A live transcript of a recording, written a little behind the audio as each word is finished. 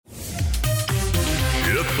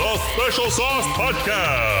The Special Sauce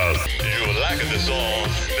Podcast. You liking the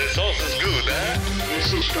sauce? The sauce is good, huh?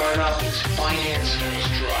 This is startup is finance and it's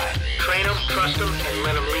dry. Train them, trust them, and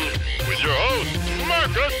let them lead. With your host,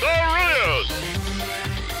 Marcus Aurelius.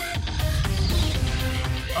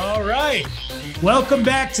 All right. Welcome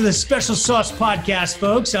back to the Special Sauce Podcast,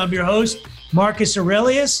 folks. I'm your host, Marcus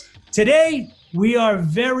Aurelius. Today, we are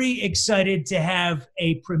very excited to have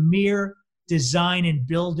a premier design and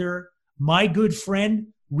builder, my good friend,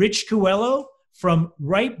 Rich COELHO from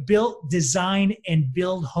RIGHTbuilt Design and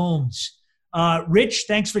Build Homes. Rich,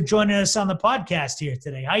 thanks for joining us on the podcast here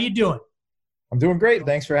today. How you doing? I'm doing great.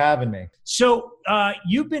 Thanks for having me. So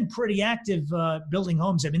you've been pretty active building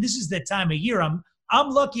homes. I mean, this is the time of year. I'm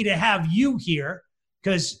lucky to have you here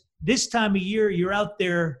because this time of year you're out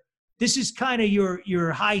there. This is kind of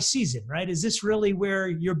your high season, right? Is this really where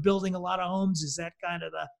you're building a lot of homes? Is that kind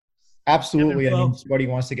of the Absolutely. I mean, everybody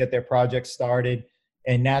wants to get their projects started,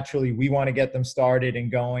 and naturally we want to get them started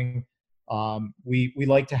and going. We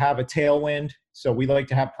like to have a tailwind. So we like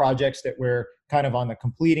to have projects that we're kind of on the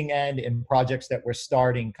completing end and projects that we're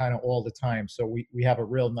starting kind of all the time. So we have a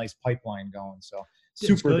real nice pipeline going. So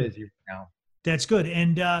super busy right now. That's good.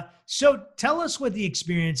 And so tell us what the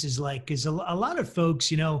experience is like, because a lot of folks,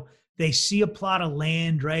 you know, they see a plot of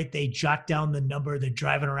land, right? They jot down the number, they're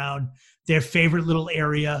driving around their favorite little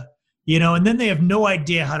area, you know, and then they have no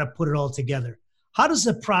idea how to put it all together. How does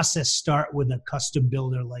the process start with a custom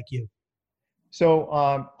builder like you? So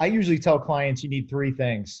I usually tell clients you need three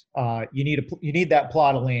things. You need that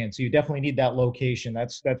plot of land. So you definitely need that location.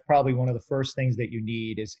 That's probably one of the first things that you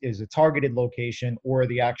need is a targeted location or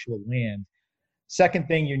the actual land. Second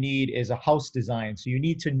thing you need is a house design. So you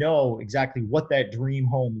need to know exactly what that dream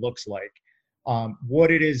home looks like,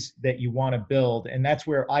 what it is that you want to build. And that's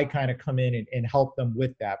where I kind of come in and help them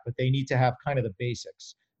with that. But they need to have kind of the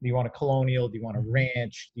basics. Do you want a colonial? Do you want a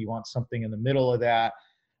ranch? Do you want something in the middle of that?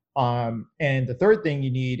 And the third thing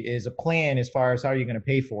you need is a plan as far as how you're going to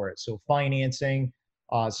pay for it. So financing,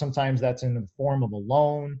 sometimes that's in the form of a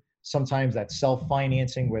loan. Sometimes that's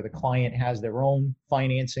self-financing where the client has their own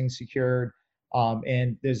financing secured.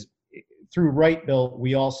 And through RIGHTbuilt,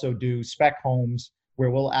 we also do spec homes where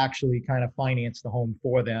we'll actually kind of finance the home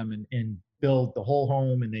for them and build the whole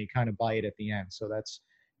home, and they kind of buy it at the end. So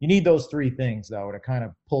you need those three things though to kind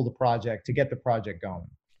of pull the project, to get the project going.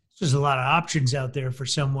 There's a lot of options out there for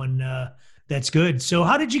someone that's good. So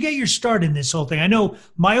how did you get your start in this whole thing? I know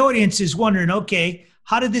my audience is wondering, okay,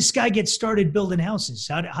 how did this guy get started building houses?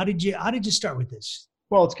 How did you start with this?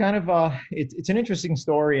 Well, it's kind of it's an interesting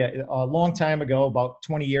story. A long time ago, about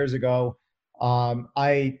 20 years ago,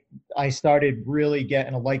 I started really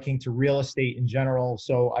getting a liking to real estate in general.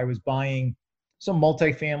 So I was buying some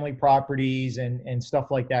multifamily properties and stuff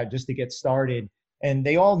like that just to get started. And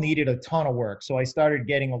they all needed a ton of work. So I started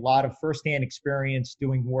getting a lot of firsthand experience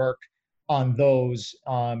doing work on those.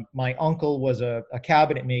 My uncle was a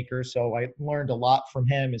cabinet maker, so I learned a lot from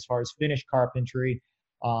him as far as finished carpentry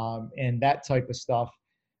and that type of stuff.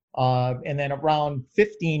 And then around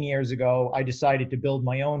 15 years ago, I decided to build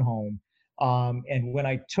my own home. And when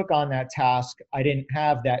I took on that task, I didn't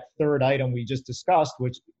have that third item we just discussed,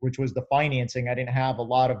 which was the financing. I didn't have a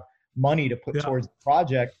lot of money to put towards the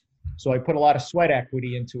project. So I put a lot of sweat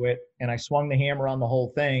equity into it, and I swung the hammer on the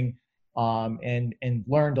whole thing, and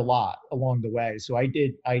learned a lot along the way. So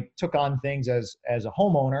I took on things as a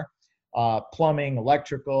homeowner, plumbing,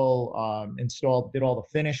 electrical, did all the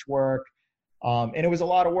finish work. And it was a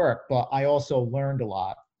lot of work, but I also learned a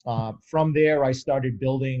lot. From there, I started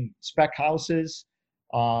building spec houses,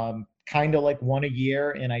 kind of like one a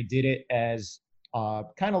year, and I did it as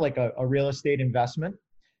kind of like a real estate investment.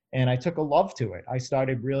 And I took a love to it. I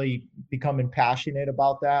started really becoming passionate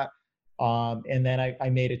about that. And then I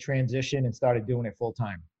made a transition and started doing it full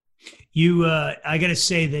time. I got to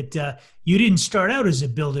say that you didn't start out as a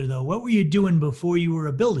builder, though. What were you doing before you were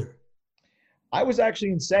a builder? I was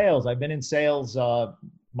actually in sales. I've been in sales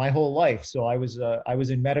my whole life. So I was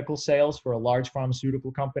in medical sales for a large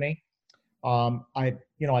pharmaceutical company. I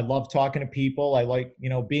love talking to people. I like,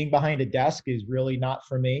 being behind a desk is really not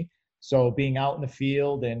for me. So being out in the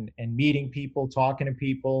field and meeting people, talking to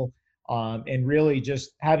people, and really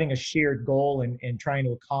just having a shared goal and trying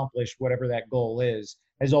to accomplish whatever that goal is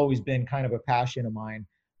has always been kind of a passion of mine.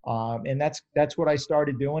 And that's what I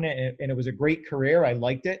started doing it. And it was a great career. I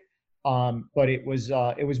liked it. But it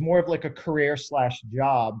was more of like a career /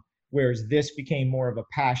 job, whereas this became more of a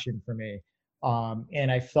passion for me.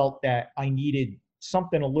 And I felt that I needed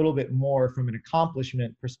something a little bit more from an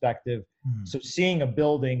accomplishment perspective. So seeing a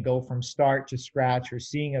building go from start to scratch, or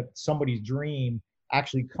seeing somebody's dream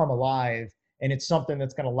actually come alive, and it's something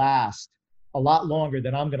that's going to last a lot longer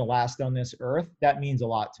than I'm going to last on this earth, that means a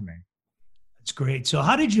lot to me. That's great. So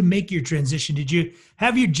how did you make your transition? Did you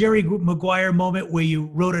have your Jerry Maguire moment where you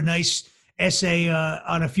wrote a nice essay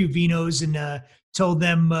on a few vinos and told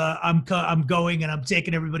them I'm going and I'm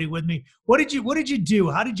taking everybody with me? What did you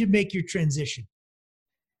do? How did you make your transition?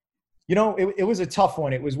 It was a tough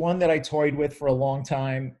one. It was one that I toyed with for a long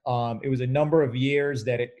time. It was a number of years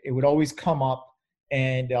that it would always come up.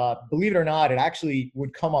 And believe it or not, it actually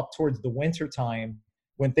would come up towards the winter time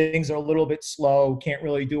when things are a little bit slow, can't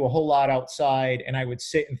really do a whole lot outside. And I would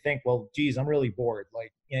sit and think, well, geez, I'm really bored.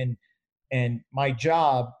 And my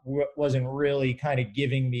job wasn't really kind of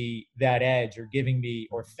giving me that edge or giving me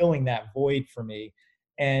or filling that void for me.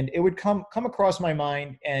 And it would come across my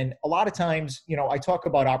mind. And a lot of times, I talk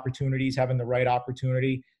about opportunities, having the right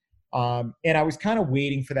opportunity. And I was kind of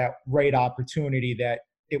waiting for that right opportunity that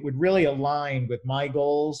it would really align with my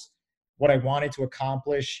goals, what I wanted to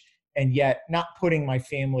accomplish, and yet not putting my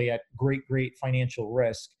family at great financial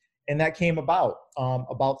risk. And that came about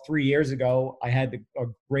 3 years ago. I had a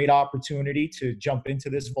great opportunity to jump into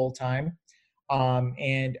this full time.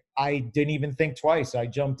 And I didn't even think twice. I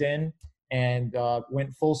jumped in and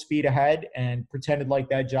went full speed ahead and pretended like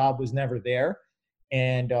that job was never there.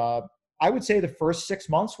 And I would say the first 6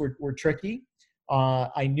 months were tricky.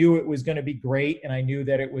 I knew it was going to be great, and I knew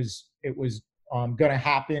that it was going to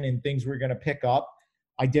happen and things were going to pick up.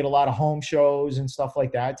 I did a lot of home shows and stuff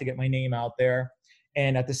like that to get my name out there.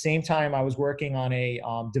 And at the same time, I was working on a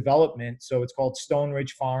development. So it's called Stone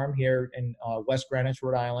Ridge Farm here in West Greenwich,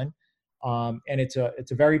 Rhode Island. And it's a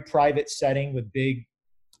very private setting with big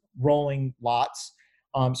rolling lots.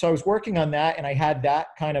 So I was working on that, and I had that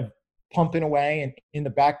kind of pumping away and in the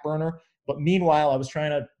back burner. But meanwhile, I was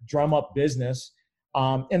trying to drum up business.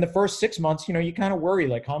 In the first 6 months, you kind of worry,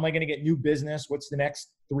 like, how am I going to get new business? What's the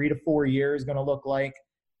next 3 to 4 years going to look like?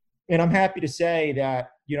 And I'm happy to say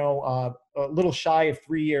that, a little shy of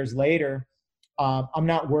 3 years later, I'm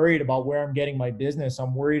not worried about where I'm getting my business.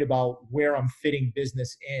 I'm worried about where I'm fitting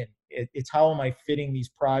business in. It's how am I fitting these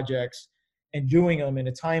projects and doing them in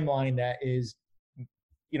a timeline that is,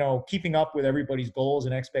 keeping up with everybody's goals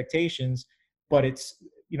and expectations, but it's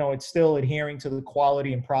still adhering to the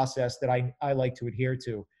quality and process that I like to adhere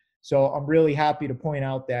to. So I'm really happy to point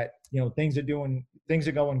out that, things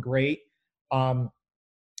are going great.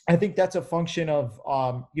 I think that's a function of,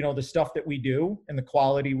 the stuff that we do and the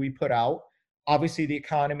quality we put out. Obviously, the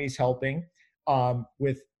economy is helping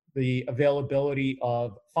with the availability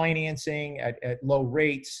of financing at low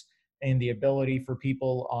rates, and the ability for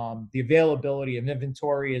people, the availability of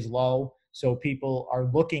inventory is low. So people are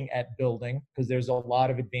looking at building because there's a lot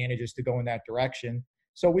of advantages to go in that direction.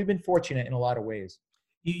 So we've been fortunate in a lot of ways.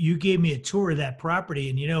 You gave me a tour of that property,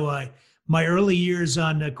 and my early years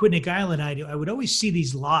on Quidnick Island, I would always see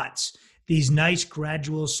these lots, these nice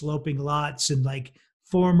gradual sloping lots, and like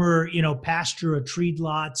former pasture or treed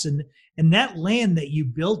lots, and that land that you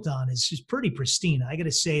built on is just pretty pristine. I got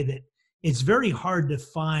to say that it's very hard to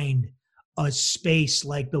find a space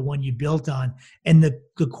like the one you built on, and the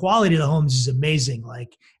quality of the homes is amazing.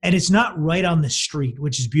 And it's not right on the street,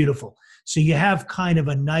 which is beautiful. So you have kind of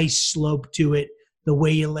a nice slope to it, the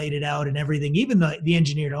way you laid it out and everything, even the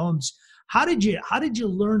engineered homes. How did you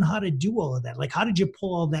learn how to do all of that? Like, how did you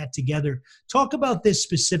pull all that together? Talk about this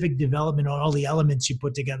specific development on all the elements you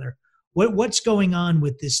put together. What's going on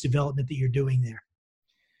with this development that you're doing there?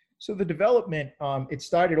 So the development, it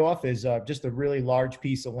started off as just a really large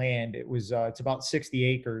piece of land. It's about 60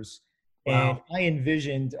 acres. Wow. And I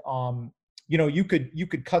envisioned, you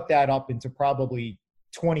could cut that up into probably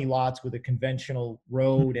 20 lots with a conventional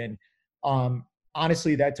road. And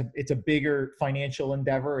honestly, it's a bigger financial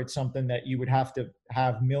endeavor. It's something that you would have to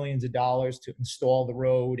have millions of dollars to install the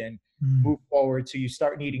road and move forward. So you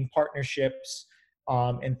start needing partnerships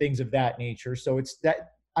and things of that nature. So it's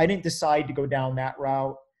that I didn't decide to go down that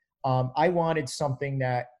route. I wanted something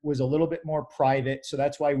that was a little bit more private. So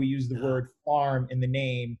that's why we use the word farm in the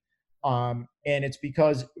name. And it's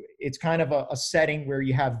because it's kind of a setting where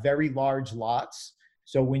you have very large lots.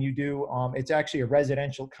 So when you do, it's actually a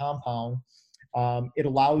residential compound. It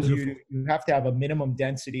allows you have to have a minimum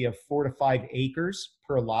density of 4 to 5 acres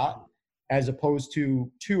per lot, as opposed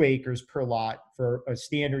to 2 acres per lot for a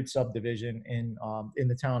standard subdivision in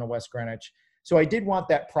the town of West Greenwich. So I did want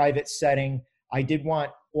that private setting. I did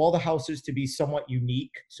want all the houses to be somewhat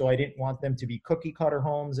unique. So I didn't want them to be cookie cutter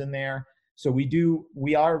homes in there. So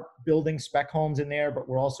we are building spec homes in there, but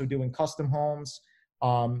we're also doing custom homes.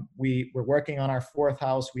 We're working on our 4th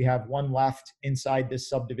house. We have one left inside this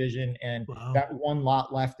subdivision, and that one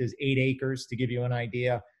lot left is 8 acres, to give you an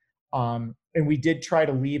idea. And we did try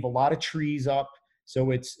to leave a lot of trees up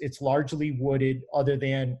So it's largely wooded, other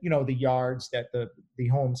than, the yards that the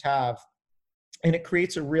homes have. And it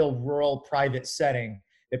creates a real rural private setting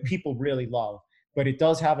that people really love. But it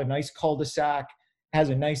does have a nice cul-de-sac, has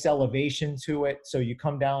a nice elevation to it. So you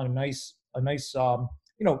come down a nice,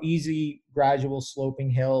 easy, gradual sloping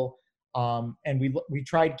hill. And we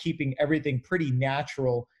tried keeping everything pretty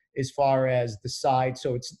natural as far as the side.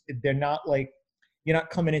 So they're not like, you're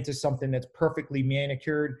not coming into something that's perfectly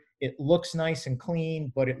manicured. It looks nice and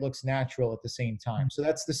clean, but it looks natural at the same time. So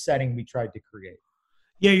that's the setting we tried to create.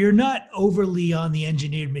 Yeah, you're not overly on the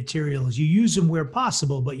engineered materials. You use them where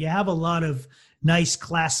possible, but you have a lot of nice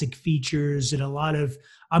classic features and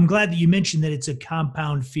I'm glad that you mentioned that it's a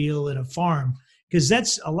compound feel and a farm, because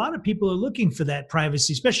that's a lot of people are looking for that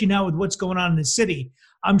privacy, especially now with what's going on in the city.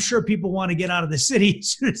 I'm sure people want to get out of the city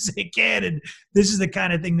as soon as they can, and this is the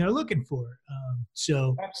kind of thing they're looking for.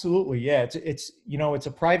 So absolutely, yeah, it's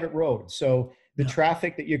a private road, so the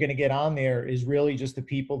traffic that you're going to get on there is really just the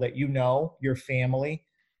people that your family.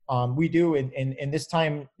 We do in this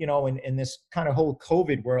time, in this kind of whole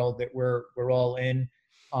COVID world that we're all in.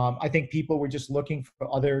 I think people were just looking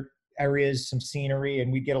for other areas, some scenery,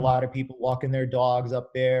 and we get a lot of people walking their dogs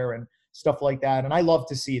up there and stuff like that. And I love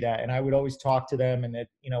to see that. And I would always talk to them, and that,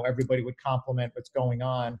 everybody would compliment what's going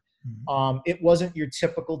on. It wasn't your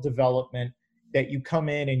typical development that you come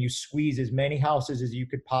in and you squeeze as many houses as you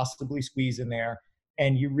could possibly squeeze in there,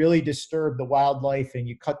 and you really disturb the wildlife and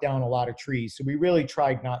you cut down a lot of trees. So we really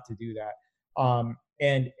tried not to do that.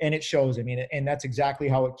 And it shows. I mean, and that's exactly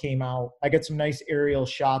how it came out. I got some nice aerial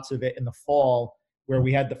shots of it in the fall where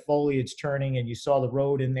we had the foliage turning and you saw the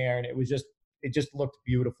road in there, and it just looked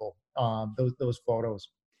beautiful. Those photos.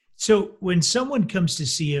 So when someone comes to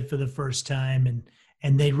see it for the first time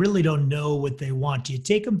and they really don't know what they want, do you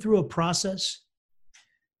take them through a process?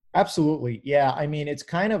 Absolutely. Yeah. I mean, it's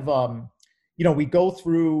kind of, we go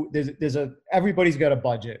through, everybody's got a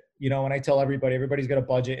budget, and I tell everybody's got a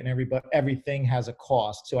budget, and everything has a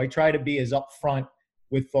cost. So I try to be as upfront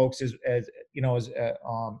with folks as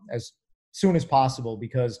soon as possible,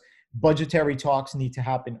 because budgetary talks need to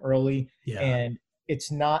happen early. Yeah. And it's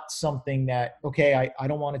not something that, okay, I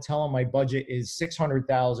don't want to tell them my budget is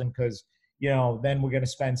 600,000 because, then we're going to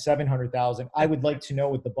spend 700,000. I would like to know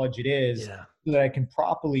what the budget is, so that I can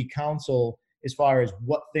properly counsel as far as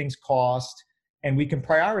what things cost, and we can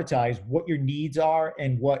prioritize what your needs are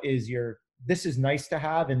and what is this is nice to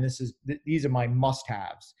have, and these are my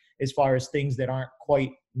must-haves as far as things that aren't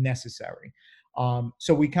quite necessary.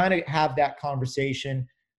 So we kind of have that conversation.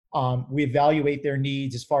 We evaluate their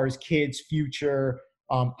needs as far as kids' future,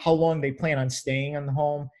 how long they plan on staying in the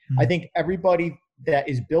home. I think everybody that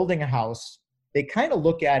is building a house, they kind of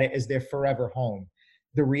look at it as their forever home.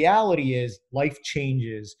 The reality is life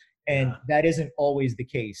changes, and that isn't always the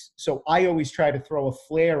case. So I always try to throw a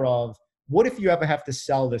flare of, what if you ever have to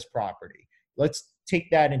sell this property? Let's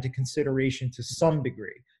take that into consideration to some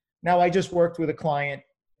degree. Now, I just worked with a client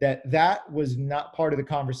that was not part of the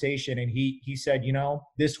conversation. And he said,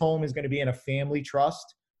 this home is going to be in a family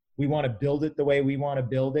trust. We want to build it the way we want to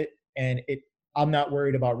build it. And I'm not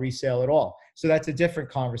worried about resale at all. So that's a different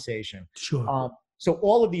conversation. Sure. So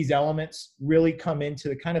all of these elements really come into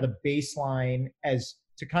the kind of the baseline as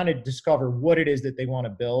to kind of discover what it is that they want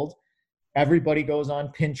to build. Everybody goes on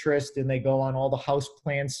Pinterest and they go on all the house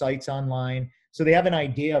plan sites online. So they have an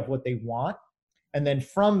idea of what they want. And then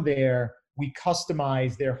from there, we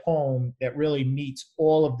customize their home that really meets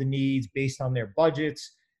all of the needs based on their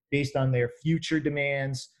budgets, based on their future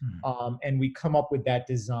demands. And we come up with that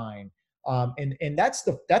design. And that's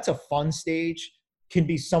a fun stage. Can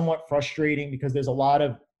be somewhat frustrating because there's a lot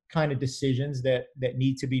of kind of decisions that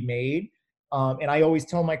need to be made. And I always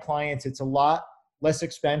tell my clients it's a lot less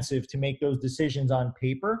expensive to make those decisions on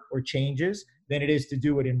paper or changes than it is to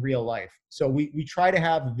do it in real life. So we try to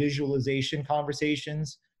have visualization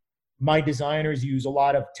conversations. My designers use a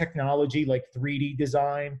lot of technology like 3D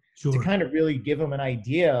design to kind of really give them an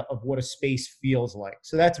idea of what a space feels like.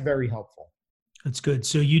 So that's very helpful. That's good.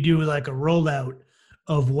 So you do like a rollout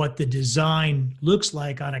of what the design looks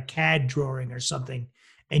like on a CAD drawing or something,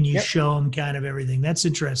 and you show them kind of everything. That's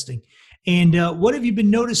interesting. And what have you been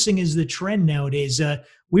noticing is the trend nowadays?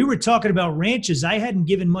 We were talking about ranches. I hadn't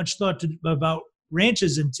given much thought about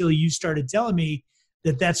ranches until you started telling me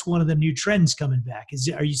that that's one of the new trends coming back.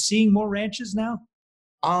 Are you seeing more ranches now?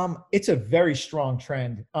 It's a very strong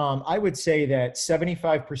trend. I would say that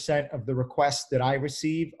 75% of the requests that I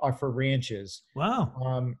receive are for ranches.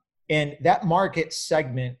 Wow. And that market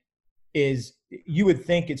segment is, you would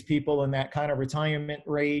think it's people in that kind of retirement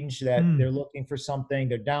range that they're looking for something,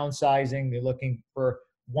 they're downsizing, they're looking for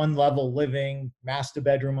one level living, master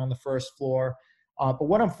bedroom on the first floor. But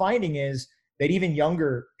what I'm finding is that even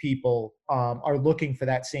younger people are looking for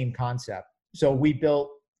that same concept. So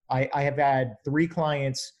I have had 3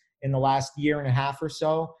 clients in the last year and a half or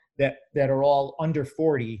so that are all under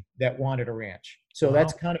 40 that wanted a ranch. So Wow.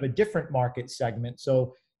 that's kind of a different market segment.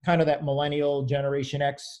 So kind of that millennial Generation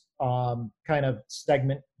X kind of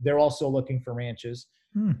segment, they're also looking for ranches.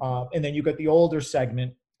 And then you got the older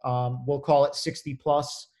segment, we'll call it 60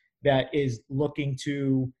 plus, that is looking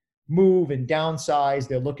to move and downsize.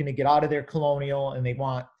 They're looking to get out of their colonial and they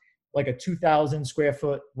want like a 2,000 square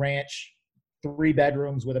foot ranch, 3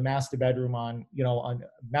 bedrooms with a master bedroom on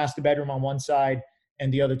master bedroom on one side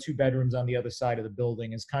and the other 2 bedrooms on the other side of the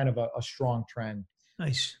building is kind of a strong trend.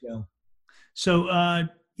 Nice. Yeah. So, a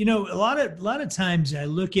lot of times I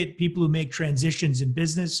look at people who make transitions in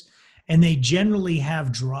business and they generally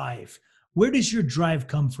have drive. Where does your drive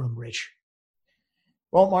come from, Rich?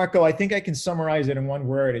 Well, Marco, I think I can summarize it in one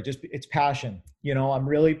word. It's passion. I'm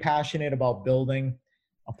really passionate about building.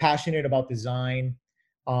 I'm passionate about design.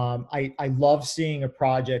 I love seeing a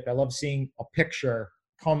project. I love seeing a picture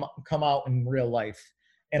come out in real life.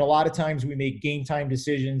 And a lot of times we make game time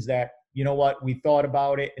decisions that, we thought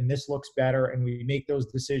about it and this looks better. And we make those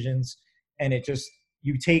decisions and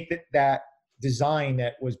you take that design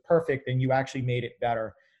that was perfect and you actually made it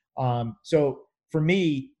better. So for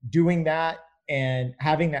me, doing that and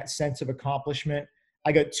having that sense of accomplishment,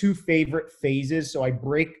 I got 2 favorite phases. So I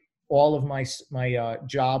break all of my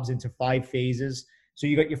jobs into 5 phases. So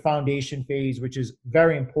you got your foundation phase, which is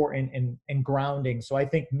very important and grounding. So I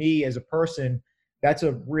think me as a person, that's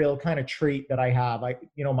a real kind of trait that I have.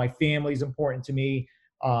 My family is important to me.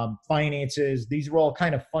 Finances, these are all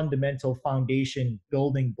kind of fundamental foundation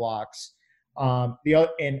building blocks.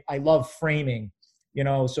 And I love framing,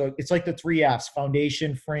 so it's like the 3 F's: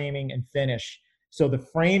 foundation, framing, and finish. So the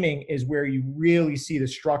framing is where you really see the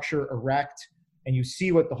structure erect and you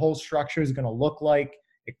see what the whole structure is going to look like.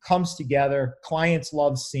 It comes together. Clients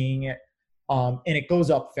love seeing it. And it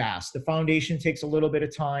goes up fast. The foundation takes a little bit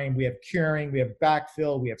of time. We have curing, we have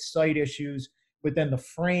backfill, we have site issues. But then the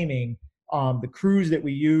framing, the crews that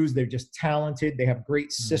we use, they're just talented. They have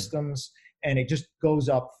great systems and it just goes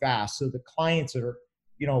up fast. So the clients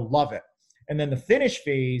love it. And then the finish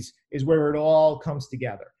phase is where it all comes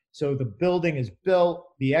together. So the building is built,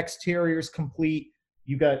 the exterior is complete.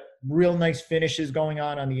 You got real nice finishes going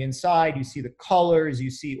on the inside. You see the colors,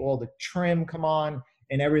 you see all the trim come on,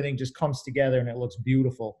 and everything just comes together and it looks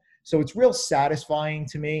beautiful. So it's real satisfying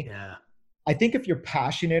to me. Yeah. I think if you're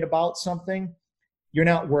passionate about something, you're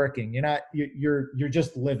not working. You're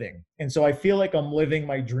just living. And so I feel like I'm living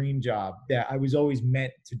my dream job that I was always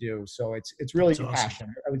meant to do. So it's really passion.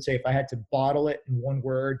 Awesome. I would say if I had to bottle it in one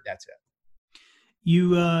word, that's it.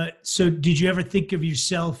 So did you ever think of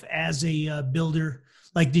yourself as a builder?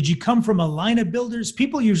 Like, did you come from a line of builders?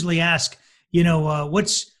 People usually ask,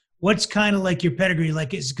 what's kind of like your pedigree?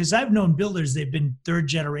 Like, because I've known builders, they've been 3rd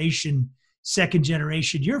generation, 2nd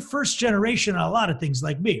generation. You're 1st generation on a lot of things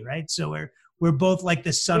like me, right? So we're both like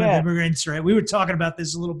the son of immigrants, right? We were talking about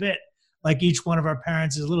this a little bit, like each one of our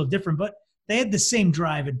parents is a little different, but they had the same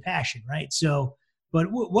drive and passion, right? So, but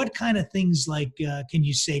what kind of things like can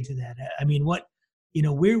you say to that? I mean,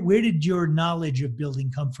 where did your knowledge of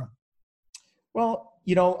building come from? Well,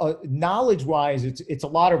 knowledge-wise, it's a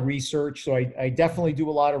lot of research. So I definitely do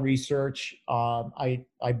a lot of research. I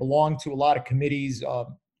belong to a lot of committees,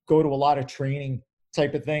 go to a lot of training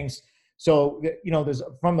type of things. So, there's,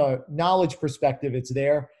 from the knowledge perspective, it's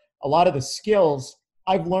there. A lot of the skills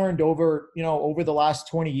I've learned over the last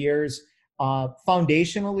 20 years,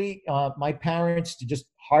 foundationally, my parents, just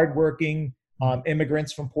hardworking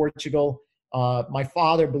immigrants from Portugal. My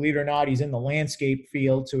father, believe it or not, he's in the landscape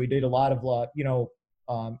field. So he did a lot of,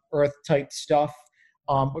 earth type stuff,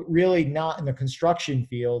 but really not in the construction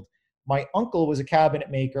field. My uncle was a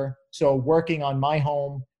cabinet maker. So working on my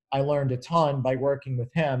home, I learned a ton by working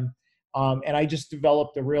with him. And I just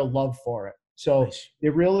developed a real love for it. So nice.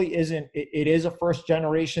 It really isn't, it is a 1st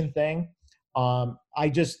generation thing. I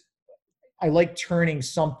like turning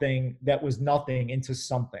something that was nothing into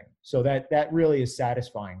something. So that really is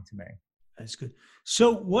satisfying to me. That's good.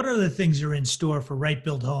 So what other things are in store for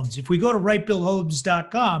RIGHTbuilt Homes? If we go to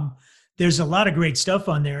rightbuilthomes.com, there's a lot of great stuff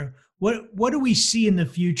on there. What do we see in the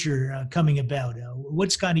future coming about?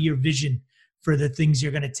 What's kind of your vision for the things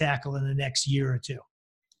you're going to tackle in the next year or 2?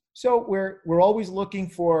 So we're always looking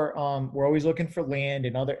for land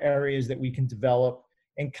in other areas that we can develop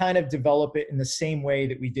and kind of develop it in the same way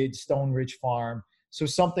that we did Stone Ridge Farm. So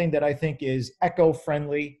something that I think is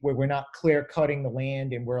eco-friendly, where we're not clear cutting the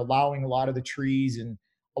land and we're allowing a lot of the trees and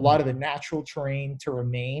a lot of the natural terrain to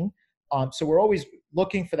remain. So we're always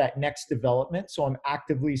looking for that next development. So I'm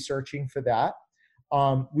actively searching for that.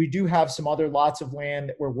 We do have some other lots of land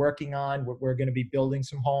that we're working on. We're going to be building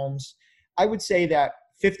some homes. I would say that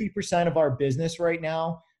 50% of our business right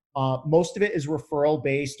now, most of it is referral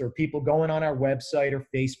based, or people going on our website or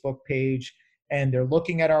Facebook page, and they're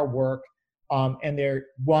looking at our work, and they're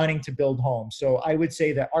wanting to build homes. So I would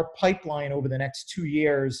say that our pipeline over the next 2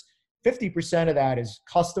 years, 50% of that is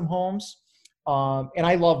custom homes. And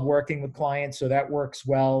I love working with clients, so that works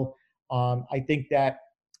well. I think that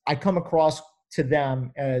I come across to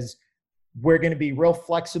them as, we're going to be real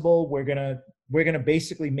flexible. We're going to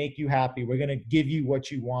basically make you happy. We're going to give you what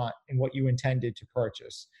you want and what you intended to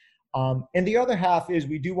purchase. And the other half is,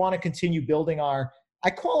 we do want to continue building I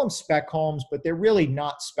call them spec homes, but they're really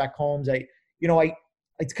not spec homes.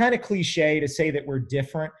 It's kind of cliche to say that we're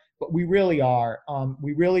different, but we really are.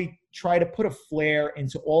 We really try to put a flair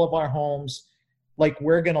into all of our homes, like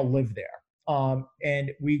we're going to live there.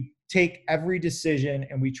 And we take every decision,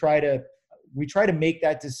 and we try to make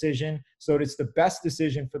that decision so that it's the best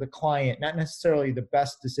decision for the client, not necessarily the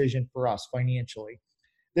best decision for us financially.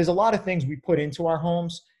 There's a lot of things we put into our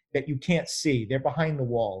homes that you can't see. They're behind the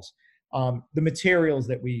walls. The materials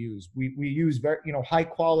that we use, we use very, high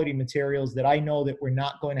quality materials that I know that we're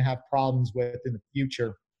not going to have problems with in the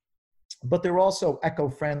future, but they're also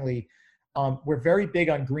eco-friendly. We're very big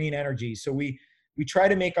on green energy. So we try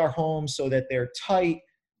to make our homes so that they're tight.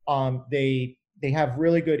 They have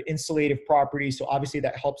really good insulative properties. So obviously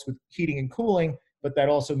that helps with heating and cooling, but that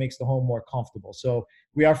also makes the home more comfortable. So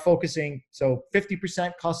we are focusing,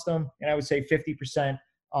 50% custom, and I would say 50%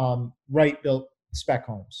 right-built spec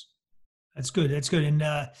homes. That's good. That's good. And,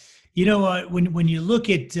 when you look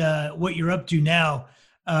at what you're up to now,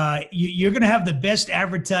 you're going to have the best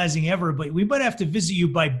advertising ever, but we might have to visit you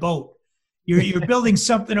by boat. You're building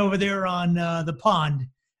something over there on the pond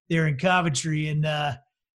there in Coventry. And I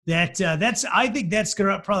think that's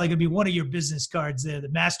probably going to be one of your business cards there, the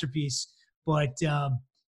masterpiece. But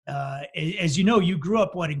as you know, you grew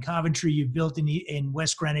up, in Coventry, you built in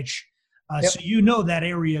West Greenwich. Yep. So you know that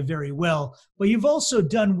area very well, but you've also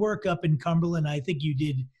done work up in Cumberland. I think you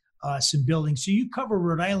did some building. So you cover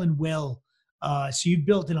Rhode Island well. So you've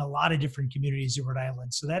built in a lot of different communities in Rhode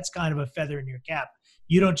Island. So that's kind of a feather in your cap.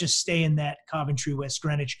 You don't just stay in that Coventry, West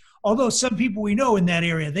Greenwich. Although some people we know in that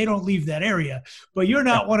area, they don't leave that area. But you're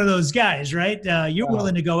not one of those guys, right? You're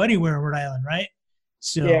willing to go anywhere in Rhode Island, right?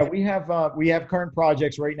 So yeah, we have current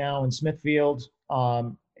projects right now in Smithfield,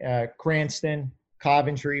 Cranston,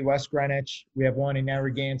 Coventry, West Greenwich. We have one in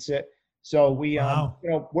Narragansett. So we're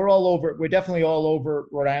all over. We're definitely all over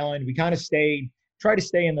Rhode Island. We kind of try to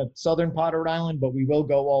stay in the southern part of Rhode Island, but we will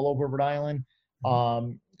go all over Rhode Island.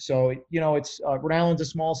 It's Rhode Island's a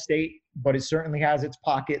small state, but it certainly has its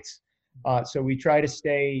pockets. So we try to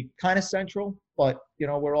stay kind of central, but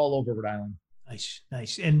we're all over Rhode Island.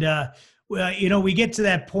 Nice. And we get to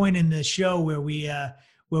that point in the show where we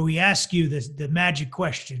ask you the magic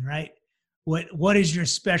question, right? What is your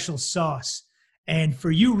special sauce? And for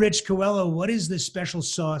you, Rich COELHO, what is the special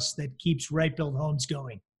sauce that keeps RIGHTbuilt Homes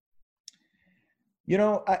going?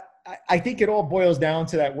 I think it all boils down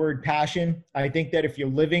to that word passion. I think that if you're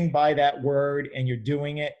living by that word and you're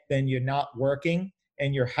doing it, then you're not working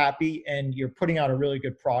and you're happy and you're putting out a really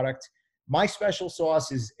good product. My special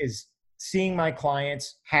sauce is seeing my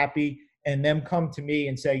clients happy and them come to me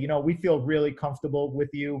and say, we feel really comfortable with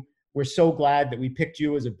you. We're so glad that we picked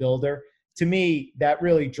you as a builder. To me, that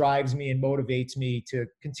really drives me and motivates me to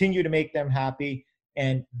continue to make them happy.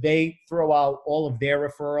 And they throw out all of their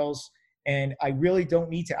referrals, and I really don't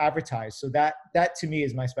need to advertise. So that to me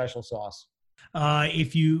is my special sauce.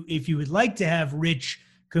 If you would like to have Rich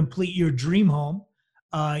complete your dream home,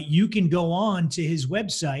 you can go on to his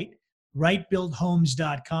website,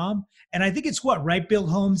 rightbuilthomes.com. And I think it's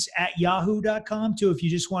rightbuilthomes@yahoo.com too, if you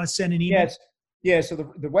just want to send an email. Yes. Yeah, so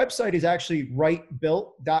the website is actually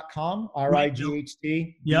rightbuilt.com,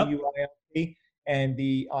 RIGHTbuilt, and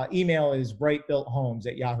the email is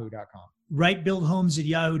rightbuilthomes@yahoo.com.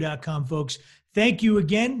 Rightbuilthomes@yahoo.com, folks. Thank you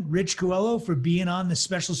again, Rich COELHO, for being on the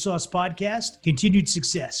Special Sauce Podcast. Continued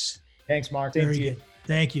success. Thanks, Mark. Very good.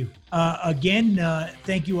 Thank you. Again,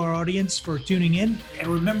 thank you, our audience, for tuning in. And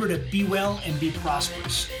remember to be well and be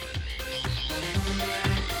prosperous.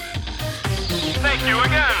 Thank you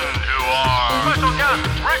again to our special guest,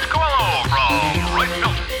 Rich COELHO from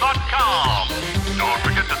RIGHTbuilt.com. Don't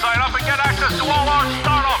forget to sign up and get access to all our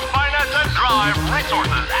startup, finance, and drive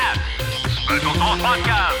resources at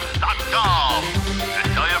SpecialSaucePodcast.com. And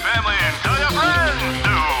tell your family and tell your friends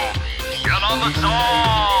to get on the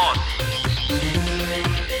sauce.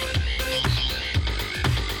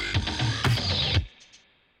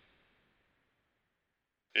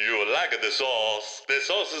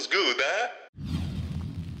 sauce is good, huh?